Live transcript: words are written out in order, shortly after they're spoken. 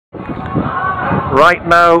Right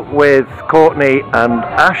now with Courtney and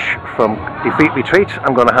Ash from Defeat Retreat,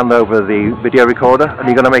 I'm going to hand over the video recorder and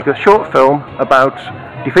you're going to make a short film about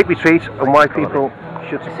Defeat Retreat and why people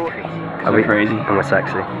should support it. Are we crazy? And we're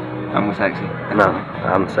sexy. And we're sexy. No,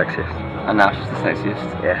 I'm the sexiest. And Ash is the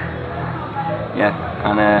sexiest. Yeah.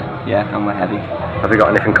 Yeah, and we're heavy. Have we got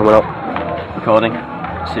anything coming up? Recording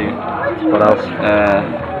soon. What else?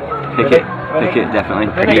 Picket, definitely.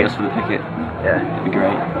 Picket us for the picket. Yeah. It'd be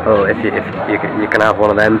great. Oh, if you can have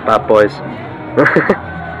one of them bad boys.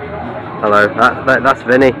 Hello, that's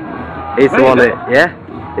Vinny. He's the one that, yeah.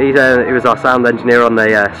 He was our sound engineer on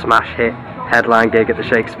the smash hit headline gig at the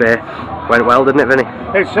Shakespeare. Went well, didn't it, Vinny?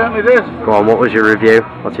 It certainly did. Go on, what was your review?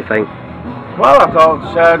 What do you think? Well, I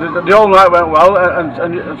thought the whole night went well,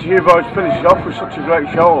 and you boys finished off with such a great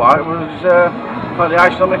show. Like, it was like the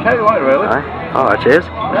icing on the cake, wasn't it, really? Aye. All right, cheers.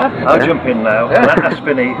 Yeah. I'll jump in now. Yeah. Ask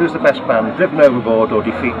Vinny, who's the best band, Driven Overboard or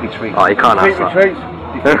Defeat Retreat? Oh, you can't ask that. Defeat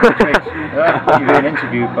Retreat. Yeah, you're being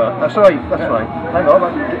interviewed, but that's all right, that's fine. Hang on,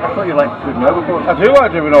 I thought you liked Driven Overboard. I do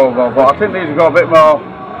like Driven Overboard, but I think these have got a bit more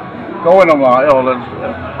going on, like,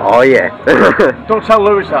 Oh yeah. Don't tell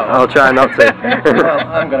Lewis that. I'll try not to. Well,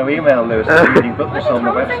 I'm going to email Lewis and you book this on the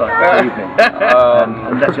website this evening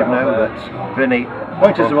and let him know that Vinny.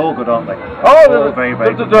 Pointers are all good, aren't they? Oh, all very,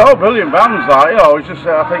 very good. They're all brilliant bands, like, it's just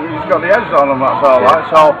I think you just got the edge on them. That's all, right.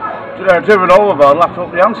 So Driven Overboard, I'll have to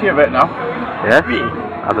up the ante a bit now. Yeah.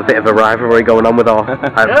 Have a bit of a rivalry going on with our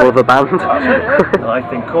brother band. That's it, yeah. I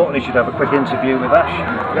think Courtney should have a quick interview with Ash.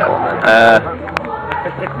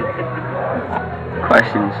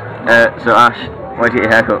 Questions. So Ash, why do you get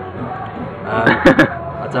your haircut?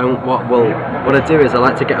 I don't. What I do is I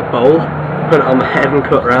like to get a bowl, put it on my head and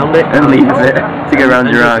cut round it, And leave it to go around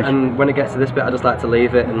your eyes. And when it gets to this bit, I just like to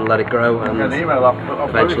leave it and let it grow. And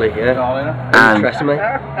eventually, yeah. I use Tresemme.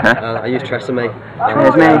 I use Tresemme.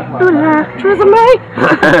 Tresemme.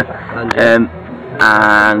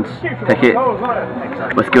 And Picket.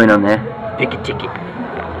 What's going on there? Picket ticket.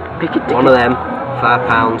 One of them.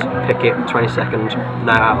 £5, Picket, 22nd,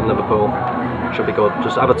 now out in Liverpool. Should be good.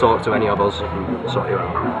 Just have a talk to any of us and sort you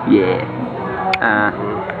out. Yeah.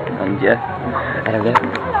 And yeah. I don't know.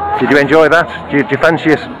 Did you enjoy that? Do you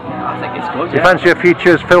fancy us? I think it's good. Do you fancy your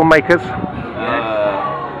future as filmmakers?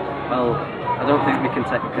 Well, I don't think we can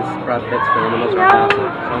take, because Brad Pitt's filming us right now, so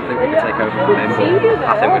I don't think we can take over from him.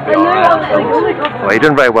 I think we'd be alright. Well, you're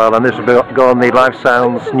doing very well, and this will go on the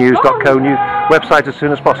livesoundsnews.co website as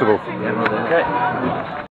soon as possible. Yeah, we'll do. Okay.